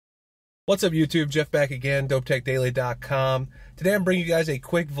What's up YouTube, Jeff back again, DopeTechDaily.com. Today I'm bringing you guys a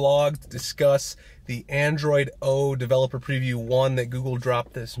quick vlog to discuss the Android O Developer Preview 1 that Google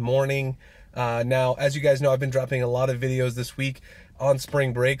dropped this morning. Now, as you guys know, I've been dropping a lot of videos this week on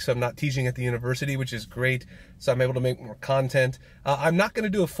spring break, so I'm not teaching at the university, which is great, so I'm able to make more content. I'm not going to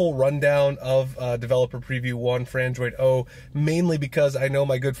do a full rundown of Developer Preview 1 for Android O, mainly because I know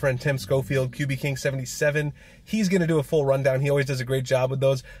my good friend Tim Schofield, QBKing77, he's going to do a full rundown. He always does a great job with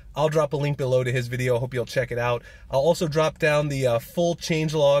those. I'll drop a link below to his video. I hope you'll check it out. I'll also drop down the full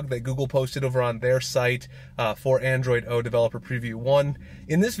changelog that Google posted over on their site for Android O Developer Preview 1.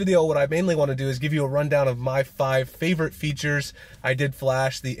 In this video, what I mainly want to do is give you a rundown of my 5 favorite features. I did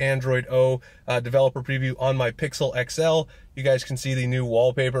flash the Android O Developer Preview on my Pixel XL. You guys can see the new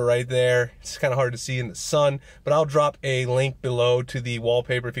wallpaper right there. It's kind of hard to see in the sun, but I'll drop a link below to the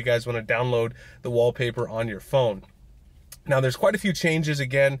wallpaper if you guys want to download the wallpaper on your phone. Now, there's quite a few changes.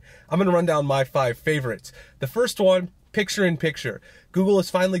 Again, I'm going to run down my 5 favorites. The first one, picture-in-picture. Google is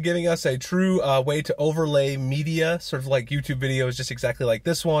finally giving us a true way to overlay media, sort of like YouTube videos, just exactly like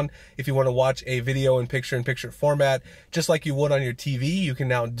this one. If you want to watch a video in picture-in-picture format, just like you would on your TV, you can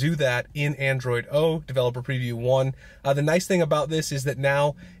now do that in Android O Developer Preview 1. The nice thing about this is that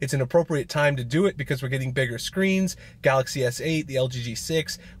now it's an appropriate time to do it because we're getting bigger screens, Galaxy S8, the LG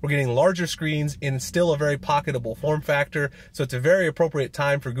G6, we're getting larger screens in still a very pocketable form factor, so it's a very appropriate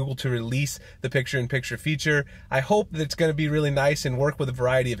time for Google to release the picture-in-picture feature. I hope that it's going to be really nice and work with a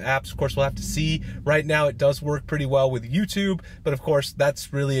variety of apps. Of course, we'll have to see. Right now, it does work pretty well with YouTube, but of course,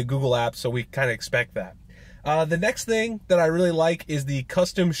 that's really a Google app, so we kind of expect that. The next thing that I really like is the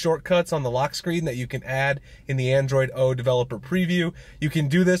custom shortcuts on the lock screen that you can add in the Android O Developer Preview. You can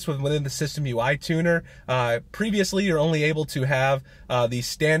do this within the System UI Tuner. Previously, you're only able to have the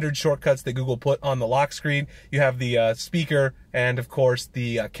standard shortcuts that Google put on the lock screen. You have the speaker and, of course,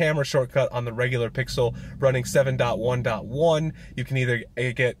 the camera shortcut on the regular Pixel running 7.1.1. You can either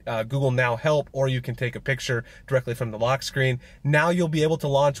get Google Now Help or you can take a picture directly from the lock screen. Now you'll be able to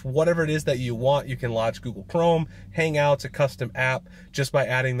launch whatever it is that you want. You can launch Google Chrome, Hangouts, a custom app, just by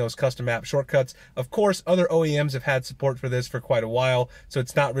adding those custom app shortcuts. Of course, other OEMs have had support for this for quite a while, so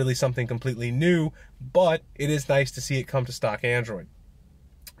it's not really something completely new, but it is nice to see it come to stock Android.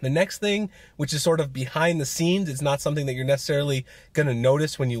 The next thing, which is sort of behind the scenes, it's not something that you're necessarily going to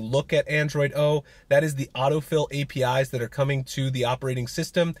notice when you look at Android O, that is the autofill APIs that are coming to the operating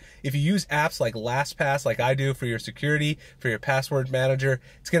system. If you use apps like LastPass, like I do for your security, for your password manager,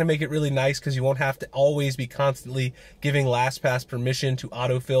 it's going to make it really nice because you won't have to always be constantly giving LastPass permission to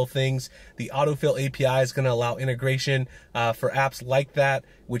autofill things. The autofill API is going to allow integration for apps like that,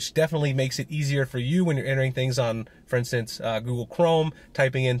 which definitely makes it easier for you when you're entering things on, for instance, Google Chrome,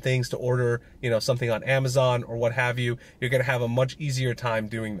 typing in things to order, something on Amazon or what have you. You're going to have a much easier time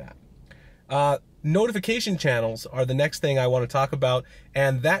doing that. Notification channels are the next thing I want to talk about,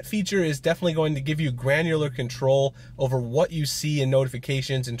 and that feature is definitely going to give you granular control over what you see in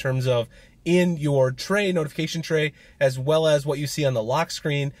notifications in terms of in your tray, notification tray, as well as what you see on the lock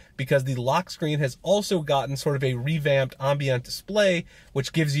screen, because the lock screen has also gotten sort of a revamped ambient display,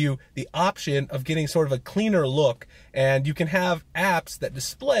 which gives you the option of getting sort of a cleaner look. And you can have apps that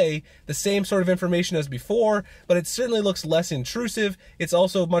display the same sort of information as before, but it certainly looks less intrusive. It's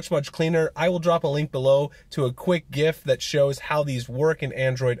also much, much cleaner. I will drop a link below to a quick GIF that shows how these work in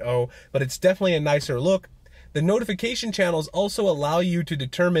Android O, but it's definitely a nicer look. The notification channels also allow you to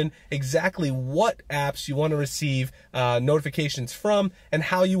determine exactly what apps you want to receive notifications from and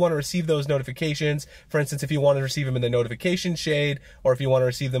how you want to receive those notifications. For instance, if you want to receive them in the notification shade, or if you want to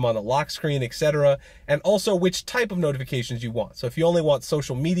receive them on the lock screen, etc. And also which type of notifications you want. So if you only want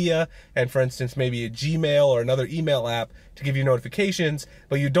social media and, for instance, maybe a Gmail or another email app to give you notifications,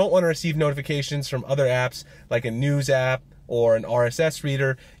 but you don't want to receive notifications from other apps like a news app or an RSS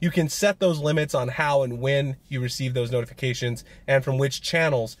reader, you can set those limits on how and when you receive those notifications and from which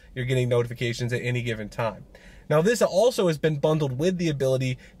channels you're getting notifications at any given time. Now, this also has been bundled with the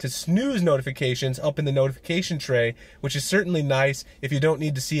ability to snooze notifications up in the notification tray, which is certainly nice if you don't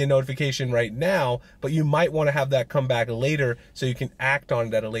need to see a notification right now, but you might want to have that come back later so you can act on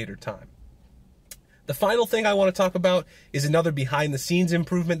it at a later time. The final thing I want to talk about is another behind-the-scenes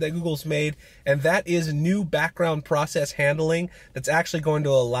improvement that Google's made, and that is new background process handling that's actually going to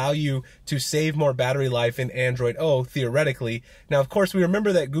allow you to save more battery life in Android O, theoretically. Now, of course, we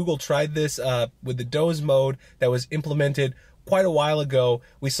remember that Google tried this with the doze mode that was implemented quite a while ago.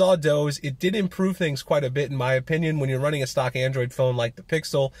 We saw doze. It did improve things quite a bit, in my opinion. When you're running a stock Android phone like the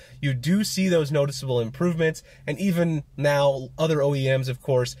Pixel, you do see those noticeable improvements. And even now, other OEMs, of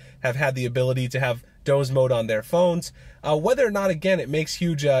course, have had the ability to have doze mode on their phones. Whether or not, again, it makes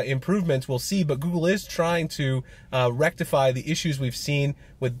huge improvements, we'll see, but Google is trying to rectify the issues we've seen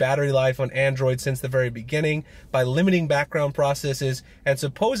with battery life on Android since the very beginning by limiting background processes, and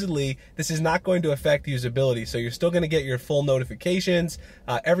supposedly this is not going to affect usability. So you're still going to get your full notifications,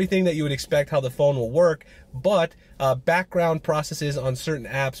 everything that you would expect how the phone will work, but background processes on certain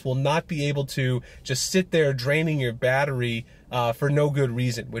apps will not be able to just sit there draining your battery for no good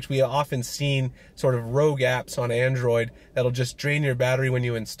reason, which we have often seen sort of rogue apps on Android that'll just drain your battery when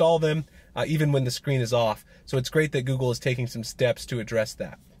you install them, even when the screen is off. So it's great that Google is taking some steps to address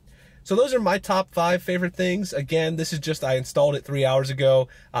that. So those are my top 5 favorite things. Again, this is just, I installed it 3 hours ago.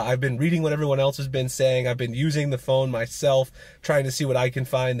 I've been reading what everyone else has been saying. I've been using the phone myself, trying to see what I can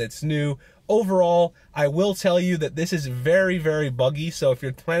find that's new. Overall, I will tell you that this is very, very buggy. So if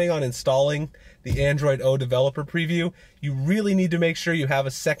you're planning on installing the Android O developer preview, you really need to make sure you have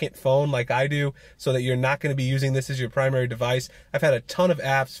a second phone like I do so that you're not going to be using this as your primary device. I've had a ton of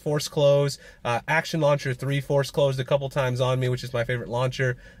apps force close. Action Launcher 3 force closed a couple times on me, which is my favorite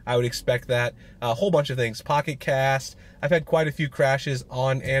launcher. I would expect that. A whole bunch of things. Pocket Cast. I've had quite a few crashes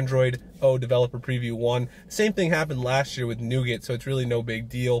on Android O developer preview 1. Same thing happened last year with Nougat, so it's really no big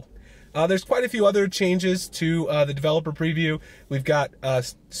deal. There's quite a few other changes to the developer preview. We've got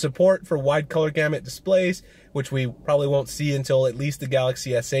support for wide color gamut displays, which we probably won't see until at least the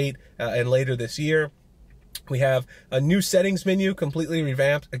Galaxy S8 and later this year. We have a new settings menu, completely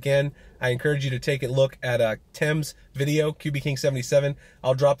revamped. Again, I encourage you to take a look at Tim's video, QBKing77.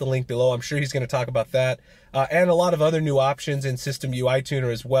 I'll drop the link below. I'm sure he's going to talk about that. And a lot of other new options in System UI Tuner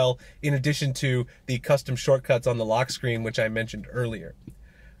as well, in addition to the custom shortcuts on the lock screen, which I mentioned earlier.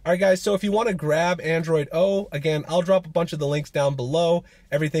 All right, guys, so if you want to grab Android O, again, I'll drop a bunch of the links down below,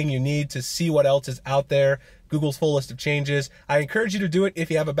 everything you need to see what else is out there, Google's full list of changes. I encourage you to do it if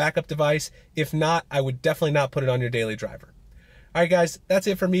you have a backup device. If not, I would definitely not put it on your daily driver. All right, guys, that's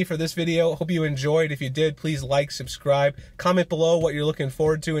it for me for this video. Hope you enjoyed. If you did, please like, subscribe, comment below what you're looking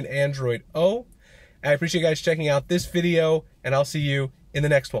forward to in Android O. I appreciate you guys checking out this video, and I'll see you in the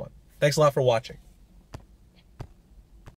next one. Thanks a lot for watching.